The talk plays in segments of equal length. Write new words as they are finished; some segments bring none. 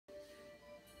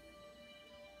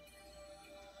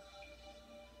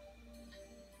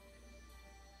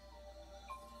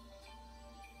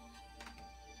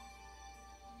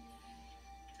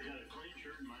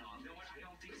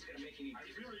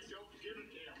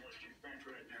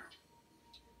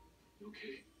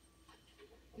Okay?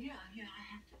 Yeah, I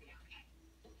have to be okay.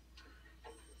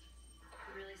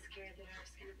 I'm really scared that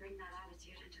Eric's gonna bring that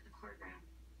attitude into the courtroom.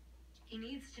 He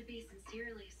needs to be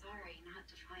sincerely sorry, not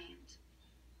defiant.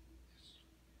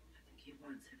 I think he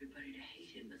wants everybody to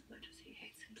hate him as much as he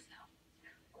hates himself.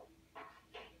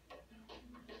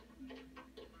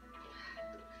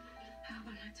 I hope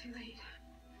I'm not too late.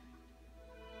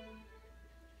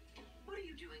 What are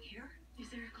you doing here? Is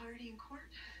Eric already in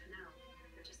court? No,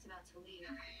 we're just about to leave.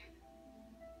 Okay.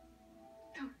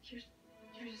 Oh, here's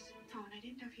his phone. I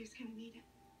didn't know if he was gonna need it.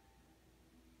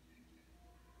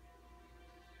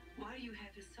 Why do you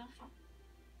have his cell phone?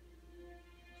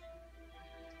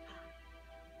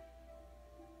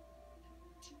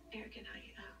 Eric and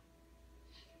I,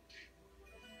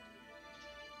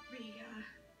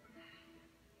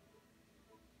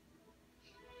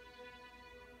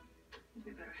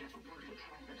 We better have a word in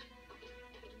private.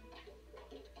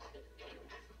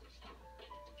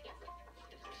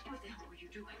 What the hell were you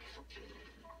doing?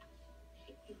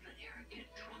 You let Eric get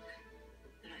drunk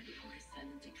the night before his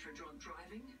sentencing for drunk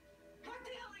driving?